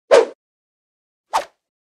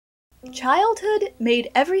Childhood made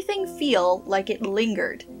everything feel like it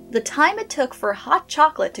lingered. The time it took for hot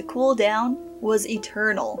chocolate to cool down was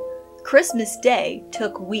eternal. Christmas Day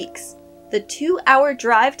took weeks. The 2-hour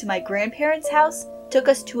drive to my grandparents' house took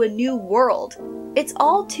us to a new world. It's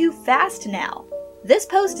all too fast now. This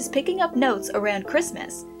post is picking up notes around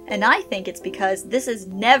Christmas, and I think it's because this is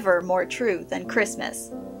never more true than Christmas.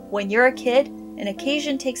 When you're a kid, an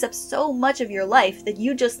occasion takes up so much of your life that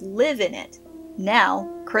you just live in it. Now,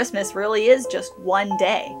 Christmas really is just one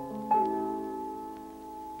day.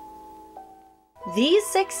 These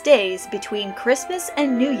 6 days between Christmas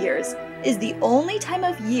and New Year's is the only time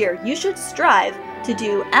of year you should strive to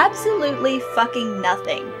do absolutely fucking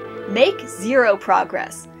nothing. Make zero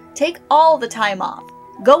progress. Take all the time off.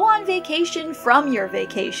 Go on vacation from your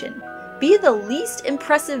vacation. Be the least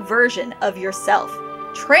impressive version of yourself.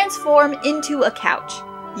 Transform into a couch.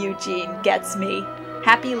 Eugene gets me.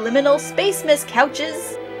 Happy liminal space, Miss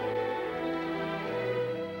Couches!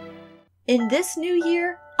 In this new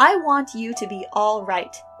year, I want you to be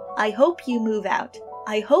alright. I hope you move out.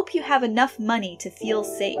 I hope you have enough money to feel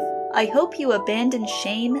safe. I hope you abandon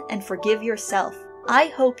shame and forgive yourself. I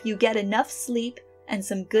hope you get enough sleep and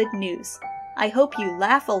some good news. I hope you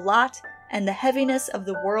laugh a lot and the heaviness of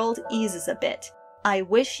the world eases a bit. I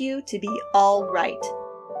wish you to be alright.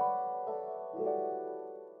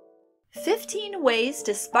 15 ways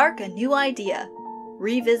to spark a new idea.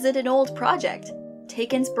 Revisit an old project.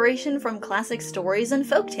 Take inspiration from classic stories and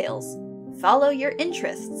folktales. Follow your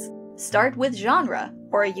interests. Start with genre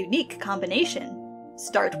or a unique combination.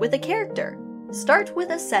 Start with a character. Start with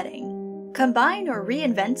a setting. Combine or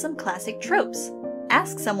reinvent some classic tropes.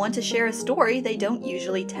 Ask someone to share a story they don't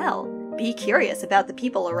usually tell. Be curious about the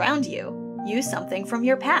people around you. Use something from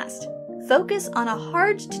your past. Focus on a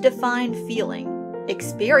hard-to-define feeling.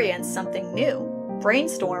 Experience something new.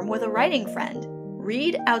 Brainstorm with a writing friend.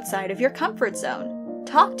 Read outside of your comfort zone.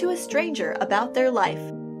 Talk to a stranger about their life.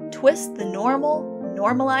 Twist the normal,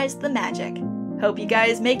 normalize the magic. Hope you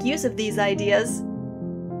guys make use of these ideas.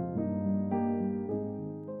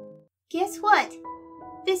 Guess what?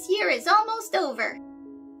 This year is almost over.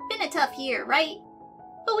 Been a tough year, right?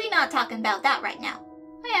 But we're not talking about that right now.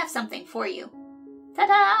 I have something for you.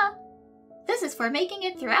 Ta-da! This is for making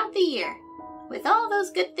it throughout the year. With all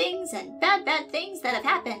those good things and bad things that have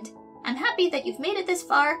happened, I'm happy that you've made it this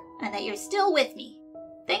far and that you're still with me.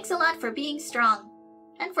 Thanks a lot for being strong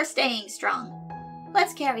and for staying strong.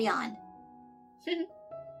 Let's carry on.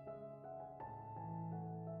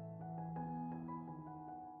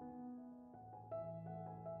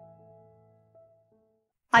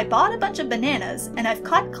 I bought a bunch of bananas and I've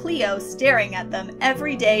caught Cleo staring at them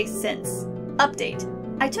every day since. Update.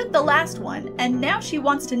 I took the last one and now she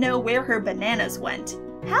wants to know where her bananas went.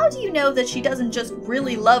 How do you know that she doesn't just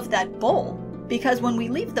really love that bowl? Because when we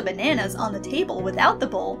leave the bananas on the table without the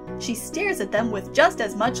bowl, she stares at them with just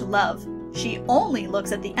as much love. She only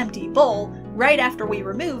looks at the empty bowl right after we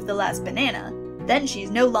remove the last banana. Then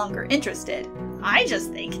she's no longer interested. I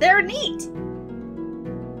just think they're neat!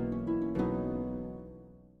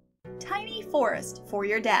 Tiny forest for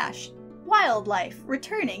your dash. Wildlife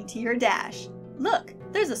returning to your dash. Look,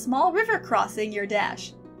 there's a small river crossing your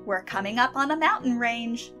dash. We're coming up on a mountain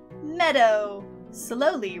range. Meadow.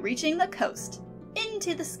 Slowly reaching the coast.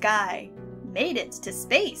 Into the sky. Made it to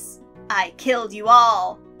space. I killed you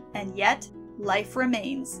all. And yet, life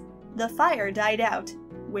remains. The fire died out.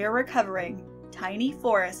 We're recovering. Tiny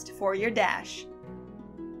forest for your dash.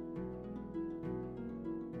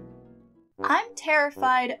 I'm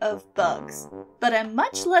terrified of bugs, but I'm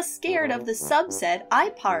much less scared of the subset I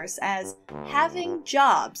parse as having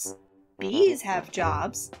jobs. Bees have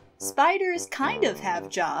jobs. Spiders kind of have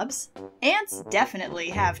jobs. Ants definitely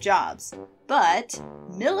have jobs. But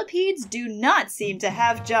millipedes do not seem to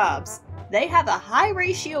have jobs. They have a high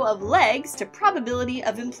ratio of legs to probability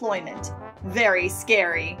of employment. Very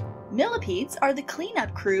scary. Millipedes are the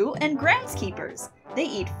cleanup crew and groundskeepers. They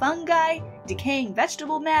eat fungi, decaying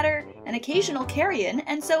vegetable matter, and occasional carrion,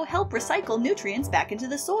 and so help recycle nutrients back into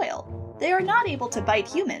the soil. They are not able to bite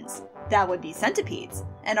humans. That would be centipedes,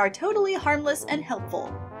 and are totally harmless and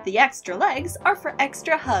helpful. The extra legs are for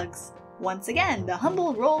extra hugs. Once again, the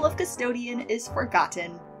humble role of custodian is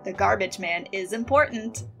forgotten. The garbage man is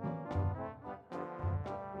important.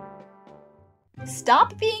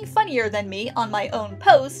 Stop being funnier than me on my own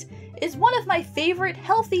post is one of my favorite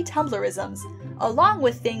healthy Tumblrisms, along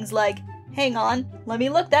with things like, hang on, let me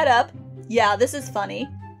look that up, yeah, this is funny,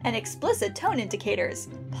 and explicit tone indicators,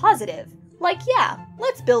 positive, like yeah,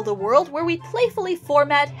 let's build a world where we playfully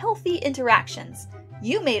format healthy interactions.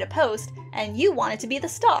 You made a post, and you wanted to be the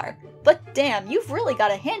star. But damn, you've really got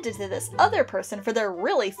to hand it to this other person for their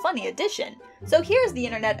really funny addition. So here's the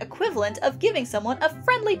internet equivalent of giving someone a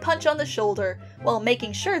friendly punch on the shoulder while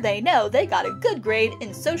making sure they know they got a good grade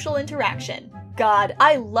in social interaction. God,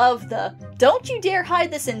 I love the "don't you dare hide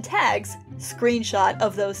this in tags" screenshot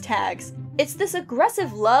of those tags. It's this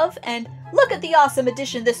aggressive love and "look at the awesome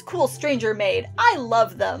addition this cool stranger made, I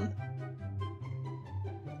love them."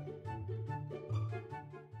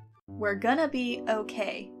 We're gonna be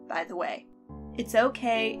okay, by the way. It's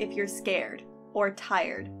okay if you're scared, or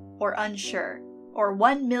tired, or unsure, or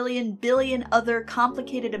 1,000,000 billion other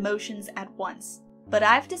complicated emotions at once. But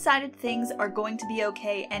I've decided things are going to be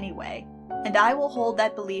okay anyway, and I will hold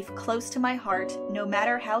that belief close to my heart no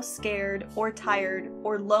matter how scared, or tired,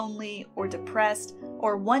 or lonely, or depressed,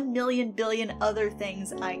 or 1,000,000 billion other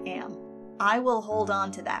things I am. I will hold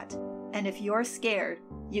on to that, and if you're scared,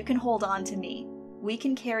 you can hold on to me. We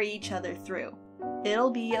can carry each other through.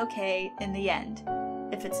 It'll be okay in the end.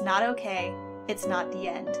 If it's not okay, it's not the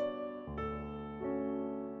end.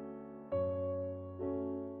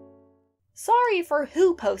 Sorry for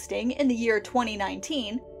who posting in the year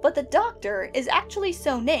 2019, but the doctor is actually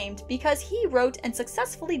so named because he wrote and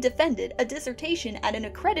successfully defended a dissertation at an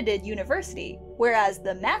accredited university, whereas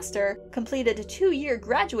the master completed a 2-year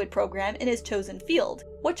graduate program in his chosen field,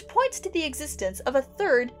 which points to the existence of a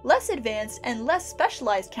third, less advanced and less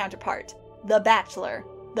specialized counterpart, the bachelor.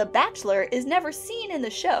 The bachelor is never seen in the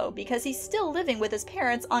show because he's still living with his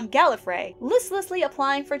parents on Gallifrey, listlessly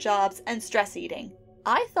applying for jobs and stress eating.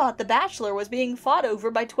 I thought The Bachelor was being fought over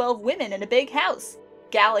by 12 women in a big house.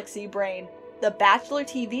 Galaxy brain. The Bachelor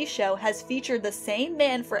TV show has featured the same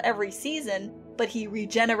man for every season, but he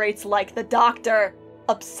regenerates like the Doctor.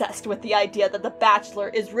 Obsessed with the idea that the Bachelor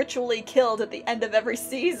is ritually killed at the end of every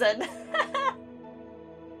season.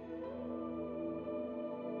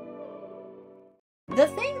 The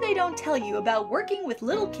thing they don't tell you about working with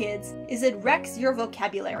little kids is it wrecks your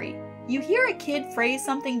vocabulary. You hear a kid phrase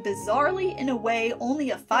something bizarrely in a way only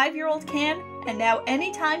a 5-year-old can, and now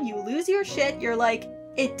anytime you lose your shit, you're like,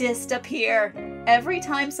 "it disappear." Every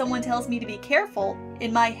time someone tells me to be careful,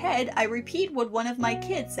 in my head I repeat what one of my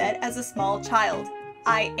kids said as a small child.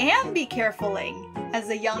 "I am be carefuling." As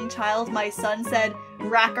a young child, my son said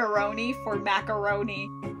 "rackaroni" for macaroni.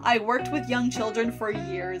 I worked with young children for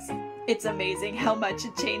years. It's amazing how much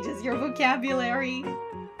it changes your vocabulary.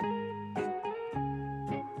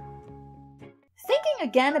 Thinking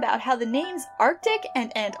again about how the names Arctic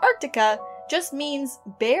and Antarctica just means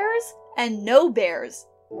bears and no bears.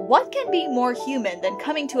 What can be more human than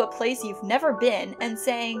coming to a place you've never been and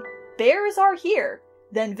saying, "bears are here,"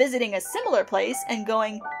 then visiting a similar place and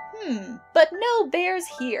going, but no bears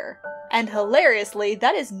here. And hilariously,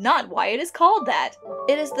 that is not why it is called that.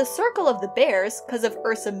 It is the circle of the bears because of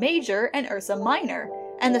Ursa Major and Ursa Minor,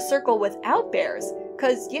 and the circle without bears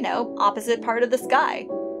because, opposite part of the sky.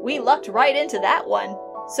 We lucked right into that one.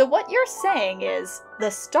 So what you're saying is, the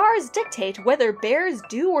stars dictate whether bears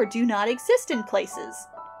do or do not exist in places.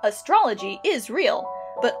 Astrology is real,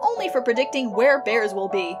 but only for predicting where bears will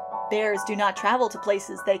be. Bears do not travel to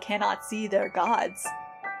places they cannot see their gods.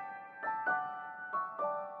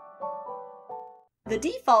 The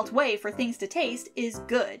default way for things to taste is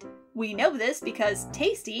good. We know this because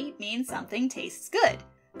tasty means something tastes good.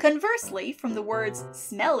 Conversely, from the words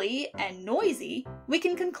smelly and noisy, we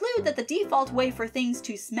can conclude that the default way for things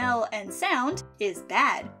to smell and sound is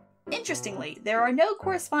bad. Interestingly, there are no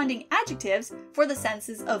corresponding adjectives for the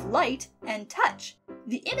senses of light and touch.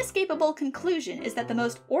 The inescapable conclusion is that the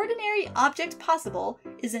most ordinary object possible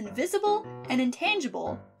is invisible and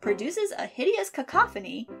intangible, produces a hideous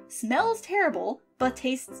cacophony, smells terrible, but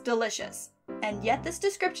tastes delicious. And yet this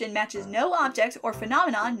description matches no object or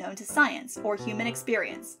phenomenon known to science or human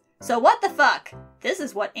experience. So what the fuck? This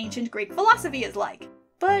is what ancient Greek philosophy is like.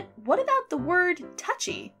 But what about the word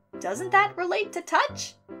touchy? Doesn't that relate to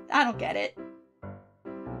touch? I don't get it.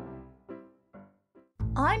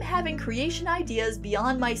 I'm having creation ideas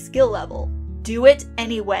beyond my skill level. Do it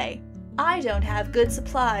anyway. I don't have good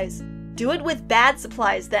supplies. Do it with bad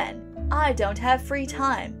supplies then. I don't have free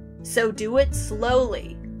time. So do it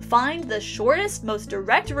slowly. Find the shortest, most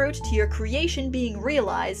direct route to your creation being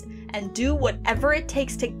realized and do whatever it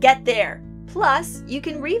takes to get there. Plus, you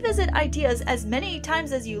can revisit ideas as many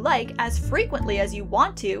times as you like, as frequently as you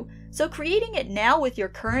want to, so creating it now with your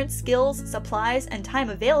current skills, supplies, and time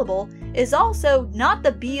available is also not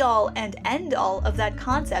the be-all and end-all of that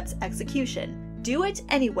concept's execution. Do it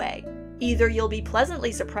anyway. Either you'll be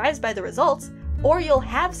pleasantly surprised by the results, or you'll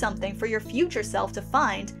have something for your future self to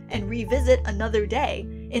find and revisit another day,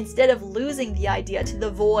 instead of losing the idea to the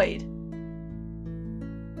void.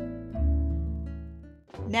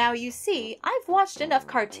 Now you see, I've watched enough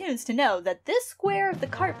cartoons to know that this square of the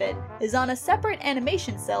carpet is on a separate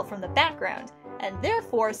animation cell from the background, and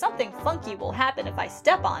therefore something funky will happen if I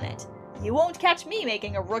step on it. You won't catch me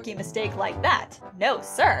making a rookie mistake like that. No,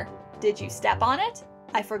 sir. Did you step on it?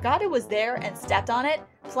 I forgot it was there and stepped on it,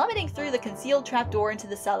 plummeting through the concealed trapdoor into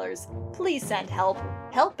the cellars. Please send help.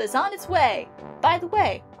 Help is on its way. By the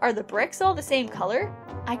way, are the bricks all the same color?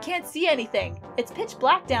 I can't see anything. It's pitch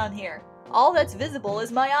black down here. All that's visible is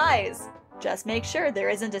my eyes. Just make sure there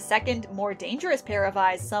isn't a second, more dangerous pair of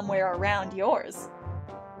eyes somewhere around yours.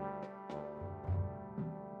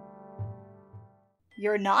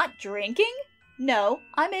 You're not drinking? No,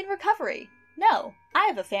 I'm in recovery. No, I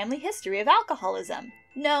have a family history of alcoholism.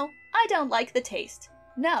 No, I don't like the taste.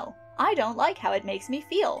 No, I don't like how it makes me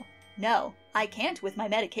feel. No, I can't with my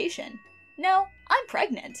medication. No, I'm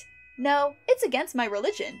pregnant. No, it's against my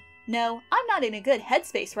religion. No, I'm not in a good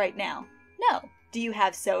headspace right now. No, do you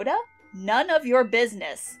have soda? None of your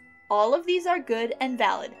business. All of these are good and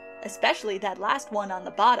valid, especially that last one on the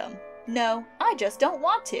bottom. No, I just don't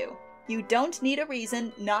want to. You don't need a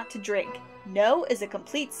reason not to drink. No is a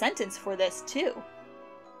complete sentence for this, too.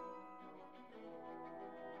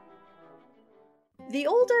 The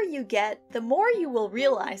older you get, the more you will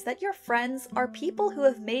realize that your friends are people who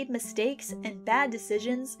have made mistakes and bad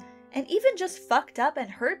decisions, and even just fucked up and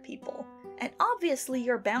hurt people. And obviously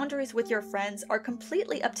your boundaries with your friends are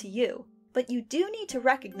completely up to you. But you do need to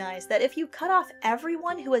recognize that if you cut off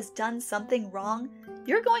everyone who has done something wrong,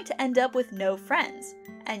 you're going to end up with no friends.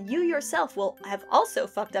 And you yourself will have also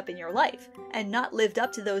fucked up in your life, and not lived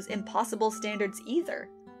up to those impossible standards either.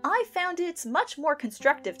 I found it's much more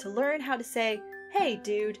constructive to learn how to say, hey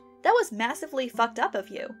dude, that was massively fucked up of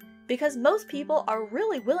you. Because most people are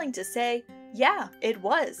really willing to say, yeah, it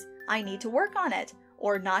was. I need to work on it,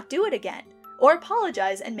 or not do it again, or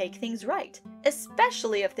apologize and make things right,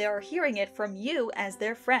 especially if they are hearing it from you as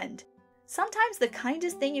their friend. Sometimes the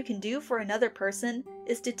kindest thing you can do for another person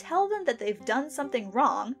is to tell them that they've done something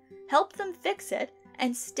wrong, help them fix it,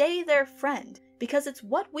 and stay their friend, because it's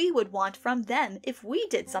what we would want from them if we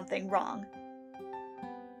did something wrong.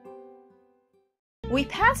 We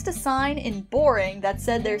passed a sign in Boring that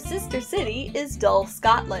said their sister city is Dull,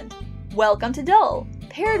 Scotland. Welcome to Dull,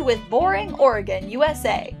 paired with Boring, Oregon,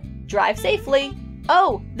 USA. Drive safely.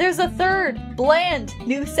 Oh, there's a third, Bland,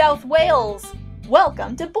 New South Wales.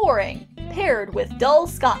 Welcome to Boring, paired with Dull,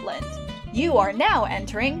 Scotland. You are now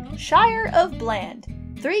entering Shire of Bland.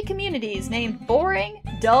 3 communities named Boring,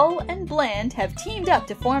 Dull, and Bland have teamed up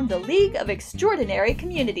to form the League of Extraordinary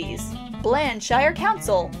Communities. Bland Shire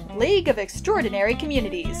Council, League of Extraordinary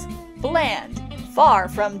Communities. Bland, far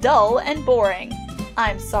from dull and boring.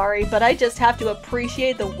 I'm sorry, but I just have to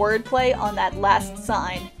appreciate the wordplay on that last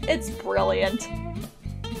sign. It's brilliant.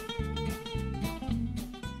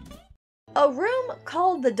 A room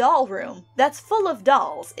called the doll room that's full of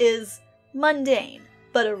dolls is mundane,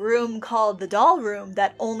 but a room called the doll room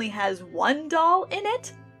that only has one doll in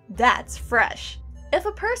it? That's fresh. If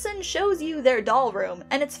a person shows you their doll room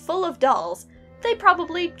and it's full of dolls, they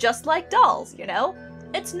probably just like dolls, you know?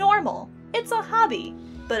 It's normal. It's a hobby.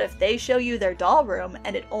 But if they show you their doll room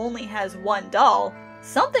and it only has one doll,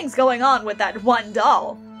 something's going on with that one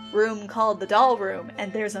doll. Room called the doll room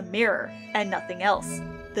and there's a mirror and nothing else.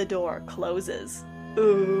 The door closes.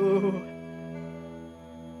 Ooh.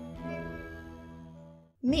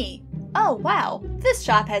 Me. Oh wow, this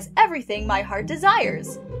shop has everything my heart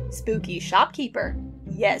desires. Spooky shopkeeper.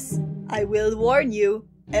 Yes, I will warn you.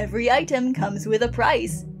 Every item comes with a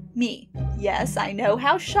price. Me. Yes, I know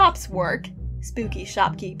how shops work. Spooky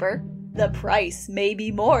shopkeeper. The price may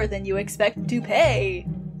be more than you expect to pay.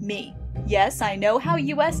 Me. Yes, I know how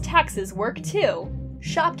US taxes work too.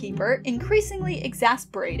 Shopkeeper, increasingly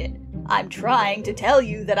exasperated. I'm trying to tell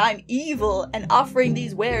you that I'm evil and offering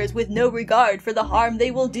these wares with no regard for the harm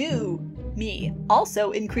they will do. Me,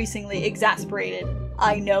 also increasingly exasperated.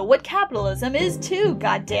 I know what capitalism is too,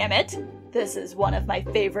 goddammit. This is one of my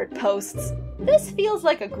favorite posts. This feels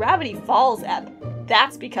like a Gravity Falls ep.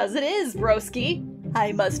 That's because it is, broski.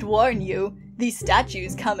 I must warn you, these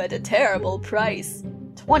statues come at a terrible price.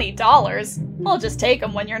 $20? I'll just take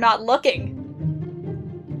them when you're not looking.